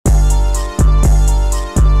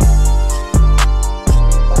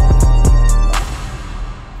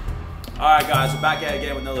Guys, we're back out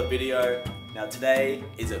again with another video. Now today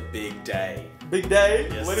is a big day. Big day?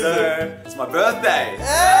 Yes, what is sir. It's my birthday.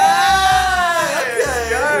 Hey! Let's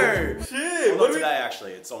go. Shit. Well, not today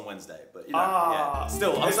actually, it's on Wednesday, but you know, yeah.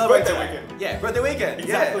 Still, I'm it's celebrating birthday today. weekend. Yeah, birthday weekend.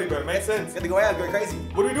 Exactly, yeah. bro. Makes sense. Got to go out, go crazy.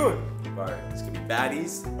 What are we doing? Bro, it's gonna be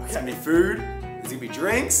baddies. It's gonna be food. There's gonna be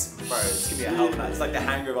drinks. Bro, it's gonna be a hell of a night. It's like the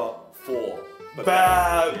Hangover 4.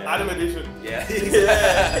 Bad. Yeah. Adam edition. Yeah.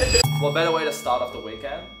 Yeah. What better way to start off the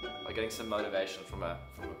weekend by getting some motivation from a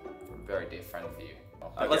very dear friend for you.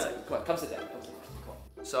 Okay. Come sit down. Come on.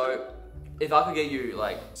 So, if I could get you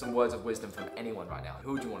like some words of wisdom from anyone right now,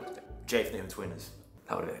 who would you want it to be? Jay from the Twinners.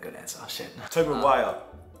 That would have been a good answer. Oh shit. Toby Maguire.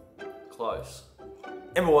 Close.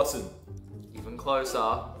 Emma Watson. Even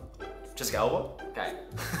closer. Jessica Alba. Okay.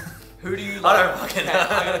 Who do you like? I don't fucking know. Okay,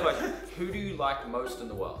 I got a question. Who do you like most in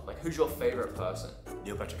the world? Like, who's your favorite person?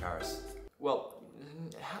 Neil Patrick Harris. Well,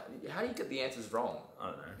 how do you get the answers wrong? I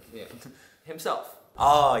don't know. Yeah. Himself.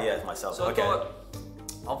 Oh yeah, myself. So okay. I thought,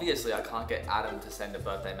 obviously I can't get Adam to send a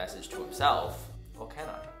birthday message to himself, or can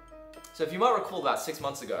I? So if you might recall about 6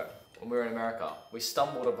 months ago, when we were in America, we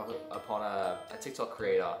stumbled upon a TikTok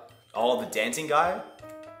creator. Oh, the dancing guy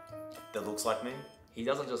that looks like me? He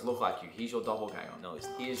doesn't just look like you, he's your doppelganger. No, he's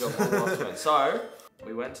not. He is your lost twin. So,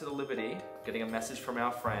 we went to the Liberty, getting a message from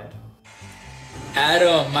our friend.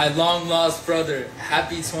 Adam, my long lost brother,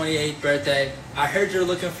 happy 28th birthday. I heard you're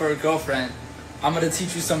looking for a girlfriend. I'm gonna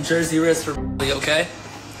teach you some Jersey risk for okay?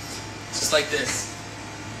 Just like this.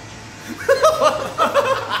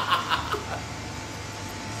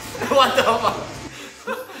 What the fuck?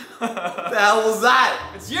 The hell was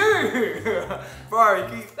that? It's you! Bro,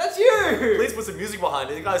 That's you! please put some music behind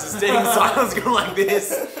it. You guys are staying in silence going like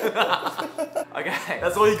this. Okay.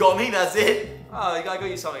 That's all you got me? That's it? Oh, I got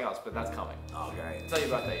you something else, but that's coming. Oh, great. Tell you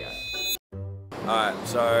about that yet. Alright,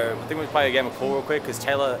 so I think we'll play a game of pool real quick because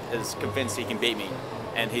Taylor is convinced he can beat me.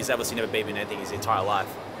 And he's obviously never beat me in anything his entire life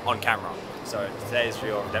on camera. So today is for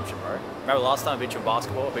your redemption, bro. Remember last time I beat you in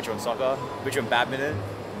basketball, beat you in soccer, beat you in badminton,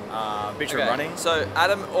 beat you in running? So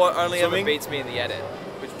Adam only ever Swimming? beats me in the edit.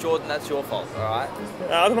 Which, Jordan, that's your fault, alright?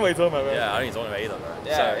 I don't know what you're talking about, man. Yeah, I don't even talk about either, bro.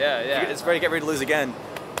 Yeah, So, yeah. It's ready to get ready to lose again.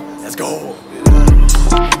 Let's go!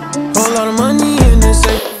 Whole lot of money in this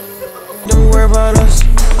safe. Don't worry about us.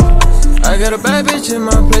 I got a bad bitch in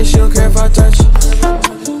my place, she don't care if I touch.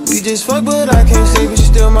 We just fuck, but I can't stay, but she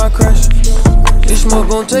still my crush. This smoke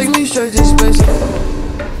gon' take me straight to space.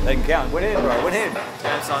 They can count. Win in, bro. Win in.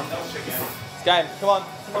 Game, son. It's game. Come on.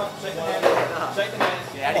 Come on. Shake the hand. Shake the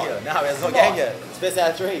hand. Get out of here. No, it's not game yet. It's best out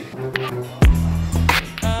of 3. It's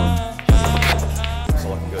not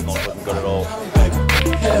looking good. Not looking good at all.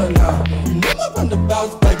 Hell no, you know I run the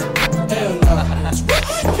bounce, baby. Hell no, it's where I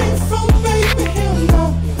came from, baby. Hell no,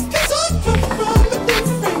 'cause I come from a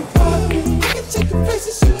different part. I can take you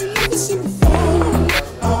places you ain't never seen before.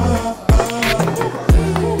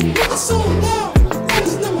 It's on now, that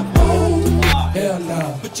is not my own. Hell no,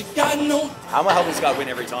 but you got no How am I helping this guy win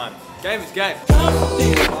every time? Game is game.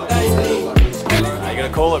 confidence. You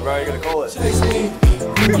gotta call it, bro. You gotta call it. Chase me,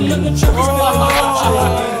 I'm not the trouble.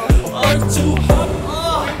 Work too hard.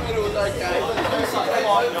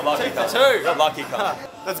 You're lucky, Take the cunt. 2. You're lucky, cunt.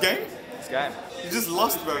 That's game? It's game. You just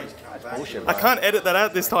lost, bro. That's bullshit, I bro. can't edit that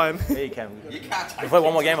out this time. Yeah, you can. If I play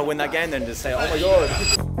one more game, I win that game, then just say, oh my god.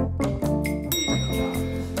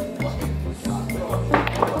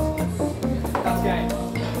 That's game.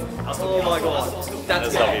 Oh my god.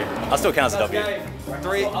 That's That's a W. I still count as a W.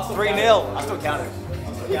 3-0. I still count it.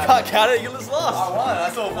 You can't count it, you just I lost. won. I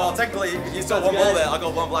still, well, technically, you still won more there. I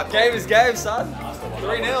got one black. Game is game, son. I still won.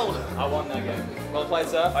 3-0. I won that game. Well played,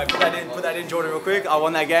 sir. Alright, put that in, Jordan, real quick. I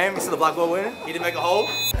won that game. You see the black ball winner? He didn't make a hole.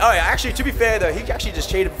 Oh yeah, actually, to be fair though, he actually just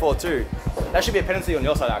cheated before too. That should be a penalty on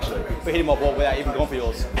your side actually, for hitting my ball without even going for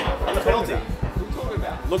yours. That's a penalty. What are you talking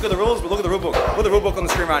about? Look at the rules, but look at the rule book. Put the rule book on the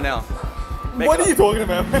screen right now. What are you talking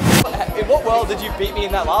about? In what world did you beat me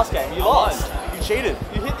in that last game? You lost. You cheated.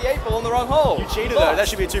 You hit the 8 ball in the wrong hole. You cheated though. That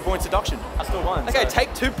should be a 2-point deduction. I still won. Okay, so.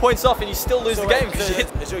 take 2 points off and you still lose the game because you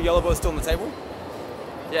hit. Is your yellow ball still on the table?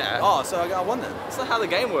 Yeah. Oh, so I won then. That's not how the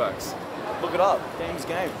game works. Look it up. Game's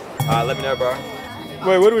game. Alright, let me know, bro.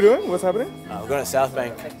 Wait, what are we doing? What's happening? We're going to South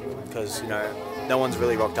Bank because, you know, no one's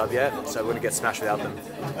really rocked up yet, so we're going to get smashed without them.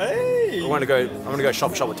 Hey! I'm going to go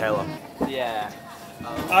shop with Taylor. Yeah.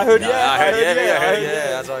 I heard yeah. I heard yeah.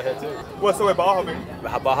 That's what I heard too. What's the way bar hopping?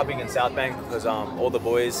 We're bar hopping in South Bank because all the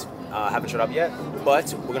boys haven't showed up yet.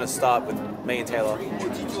 But we're gonna start with me and Taylor. You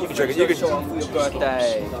can drink it. You can show off for your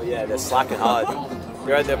birthday. Oh yeah, they're slacking hard.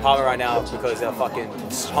 They're at their apartment right now because they're fucking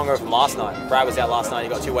hungover from last night. Brad was out last night. He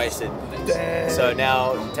got too wasted. Damn. So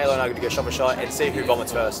now Taylor and I are gonna go shop a shot and see who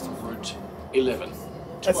vomits first. Route 11.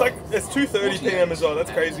 It's like, it's 2:30 p.m. as well,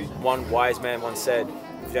 that's crazy. One wise man once said,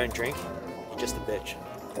 if you don't drink, you're just a bitch.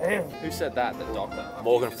 Damn. Who said that? The doctor?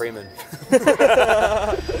 Morgan Freeman. For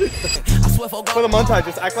the montage,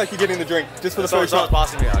 just act like you're getting the drink. Just for the first shot.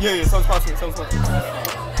 Someone's passing me out. Yeah, someone's passing me, someone's passing me.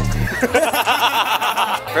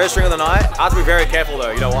 First drink of the night. I have to be very careful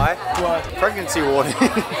though, you know why? Why? Pregnancy warning.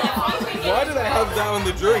 Why do they have that on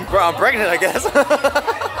the drink? Bro, I'm pregnant, I guess.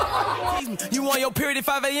 You on your period at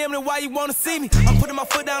 5 a.m. then why you wanna see me? I'm putting my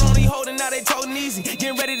foot down on these holding, now they talking easy.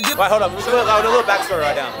 Getting ready to dip. Wait, hold up. I'll do a little backstory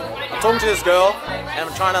right now. I'm talking to this girl, and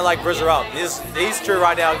I'm trying to like brizz her up. These two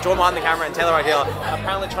right now, Jordan behind the camera and Taylor right here, are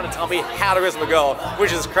apparently trying to tell me how to brizz a girl,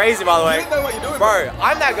 which is crazy, by the way. You don't know what you're doing, bro.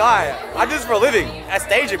 I'm that guy. I do this for a living. I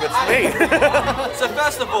stage it, but it's me. So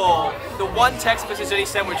first of all, the one text message that he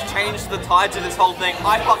sent which changed the tides of this whole thing,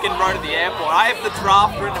 I fucking wrote at the airport. I have the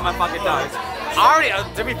draft written in my fucking notes.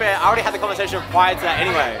 To be fair, I already had the conversation prior to that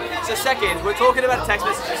anyway. So second, we're talking about a text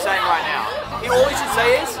message you're saying right now. All you should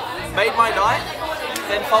say is, made my night,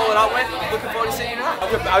 then follow it up with, looking forward to seeing you tonight.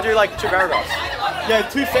 I'll do like 2 paragraphs. Yeah,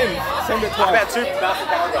 2 sends. Send it twice. About 2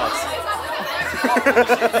 paragraphs.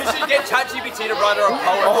 You should get ChatGPT to write her a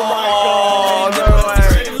poem. Oh, no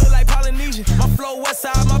way. My flow west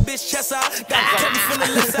side, my bitch chest side. Got me from the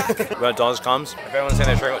left side. When Don's comes, if everyone's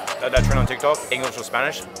saying that trend on TikTok, English or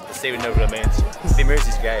Spanish, Steven knows what it means. He moves,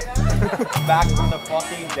 he's gay. Back from the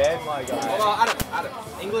fucking dead, my guy. Well, Adam,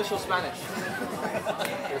 English or Spanish?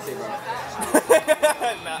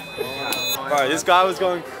 Bro, this guy was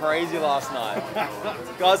going crazy last night.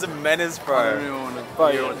 This guy's a menace, bro.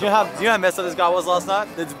 Bro, do you know how messed up this guy was last night?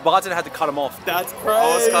 The bartender had to cut him off. That's crazy.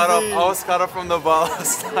 I was cut off from the bar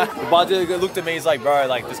last night. The bartender looked at me, he's like, bro,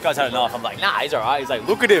 like, this guy's had enough. I'm like, nah, he's alright. He's like,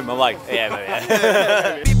 look at him. I'm like, yeah, man,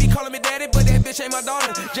 yeah. Be calling me daddy, but that bitch ain't my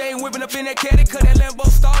daughter. Jay whipping up in that caddy, cut that Lambo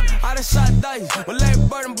started. I done shot dice, but let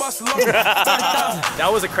Bird and Barcelona. 30,000. That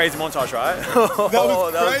was a crazy montage, right?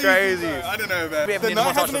 That was crazy. I don't know, man. We haven't The even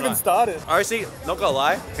night montage hasn't even tonight. started. Honestly, not gonna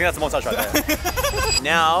lie, I think that's a montage right there.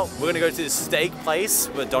 Now, we're gonna go to the steak place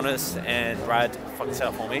where Adonis and Brad fucking set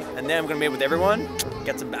up for me. And then I'm gonna meet with everyone,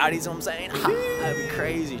 get some baddies, you know what I'm saying? That'd be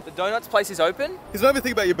crazy. The donuts place is open? He's not even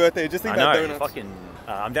thinking about your birthday, just think about donuts. Fucking,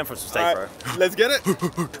 I'm down for some steak, All bro. right, let's get it.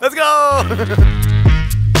 Let's go!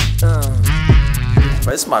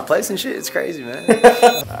 Bro, this is my place and shit, it's crazy, man.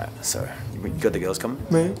 Alright, so, you got the girls coming?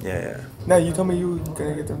 Me? Yeah. No, you told me you were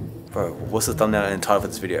gonna get them. Bro, what's the thumbnail and title for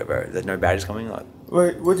this video, bro? There's no baddies coming? Like,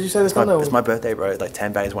 Wait, what did you say this thumbnail was? it's my birthday, bro. Like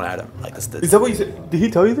 10 baddies, 1 Adam. Like this. Is that what you said? Did he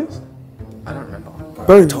tell you this? I don't remember.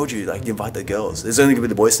 Bro, I told you, like, you invite the girls. There's only gonna be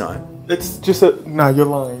the boys tonight. It's just a... Nah, you're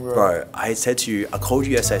lying, bro. Bro, I said to you, I called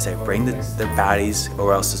you yesterday, I said, bring the baddies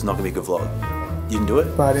or else it's not gonna be a good vlog. You didn't do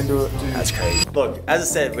it? But I didn't do it. That's crazy. Look, as I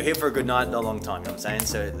said, we're here for a good night, not a long time, you know what I'm saying?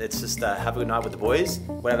 So let's just have a good night with the boys.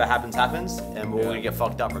 Whatever happens, happens. And we're gonna get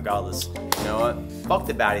fucked up regardless. You know what? Fuck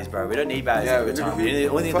the baddies, bro. We don't need baddies at a good time. We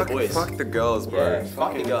only need the boys. Fuck the girls, bro. Yeah,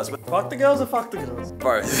 fuck the girls. Fuck the girls or fuck the girls?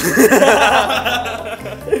 Bro.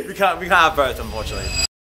 we can't have both, unfortunately.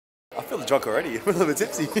 I feel drunk already. I'm a little bit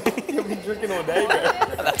tipsy. You've been drinking all day, bro.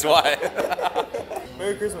 That's why.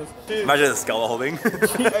 Merry Christmas. Cheers. Imagine the skull holding.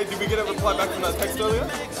 Hey, did we get a reply back from that text earlier?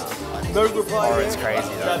 No reply. Oh, it's crazy.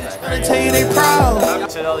 That's I crazy. tell you they proud,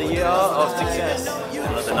 To another year of success.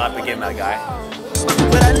 Let the night begin, my guy.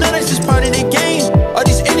 but I know that's just part of the game. All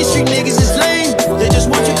these industry niggas is lame. They just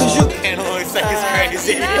want you cause you And always say it's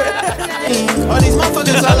crazy. all these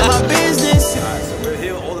motherfuckers all in my business. Alright, so we're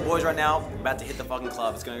here with all the boys right now. We're about to hit the fucking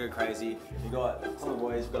club. It's gonna go crazy. We got some of the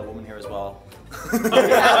boys. We got a woman here as well.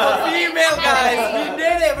 Female guys, we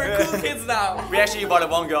did it. We're cool kids now. We actually invited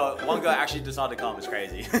one girl. One girl actually decided to come. It's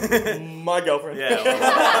crazy. My girlfriend. Yeah.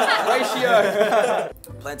 Ratio.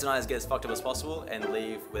 Plan tonight is get as fucked up as possible and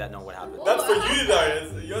leave without knowing what happened. That's for you,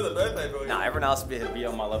 though. You're the birthday boy. Nah, everyone else be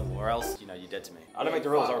on my level, or else, you know, you're dead to me. I don't make the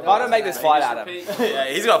rules. If I don't make this flight, Adam. Yeah,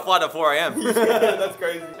 he's got a flight at 4 a.m. That's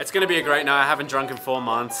crazy. It's gonna be a great night. I haven't drunk in 4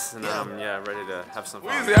 months, and yeah, ready to have some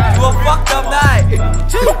fun. You a fucked up night.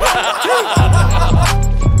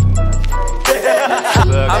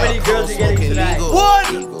 How many girls are you getting today?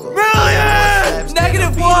 1 million!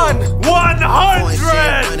 Negative 1.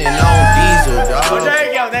 100! Diesel, There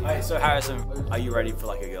you go. Alright, so Harrison, are you ready for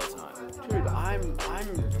like a girl tonight? Dude, I'm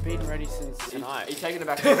been ready since tonight. Are you taking it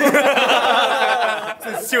back?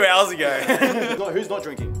 Since 2 hours ago. Who's not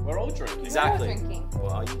drinking? We're all drinking. Exactly. I'm not drinking.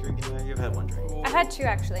 Well, are you drinking? You've had 1 drink. I've had 2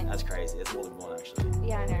 actually. That's crazy. That's more than 1 actually.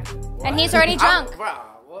 Yeah, I know. And he's already drunk. Bro,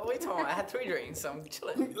 what are we talking about? I had 3 drinks, so I'm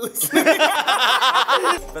chilling.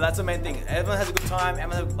 But that's the main thing. Everyone has a good time.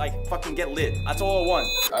 Everyone like fucking get lit. That's all I want.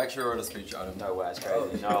 I actually wrote a speech, Adam. No way, that's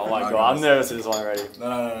crazy. No, oh my god, I'm nervous for this one already.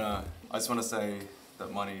 No. I just want to say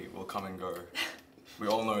that money will come and go. We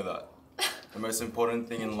all know that. The most important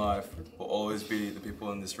thing in life will always be the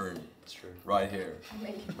people in this room. It's true. Right here.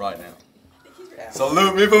 Right now.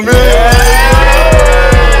 Salute me for me!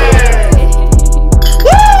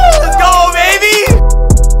 Let's go, baby!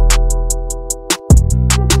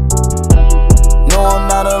 No, I'm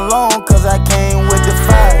not alone, cause I came with the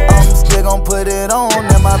fire. I'm still gon' put it on,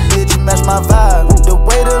 and my bitch match my vibe. The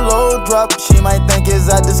way the load drop, she might think it's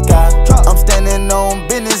out the sky. I'm standing on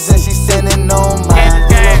business, and she standing on mine.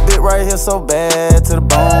 This little bit right here so bad to the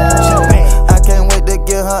bone. I can't wait to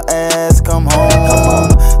get her ass come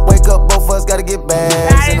home. Wake up, both of us gotta get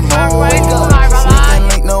bags in the morning. We can't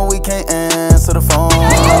link, no, we can't answer the phone.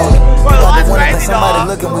 Somebody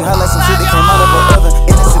looking, we highlight some shit that came out of her oven.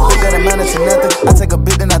 Innocent bitch that amounted to nothing. I take a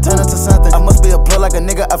bit, then I turn it to something. I must be a plug like a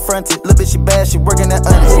nigga I fronted. Little bitch, she bad, she working that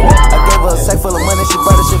honest. I gave her a sack full of money, she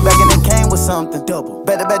brought her shit back and it came with something. Double.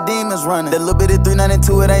 Back to back demons running. That little bit of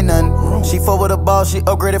 392, it ain't nothing. She fought with a ball, she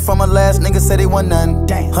upgraded from her last nigga, said he wasn't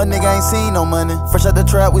nothing. Her nigga ain't seen no money. Fresh out the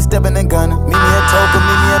trap, we stepping and gunning. Meet me at Toka,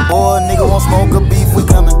 meet me at Boy. Nigga won't smoke a beef, we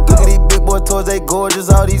coming. Look at these big boy toys, they gorgeous.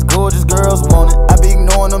 All these gorgeous girls want it. I be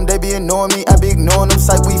ignoring them, they be ignoring me. I be ignoring them,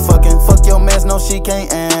 psych, we fucking. Fuck your mans, no, she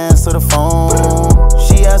can't answer the phone.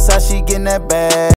 She outside, she getting that bag.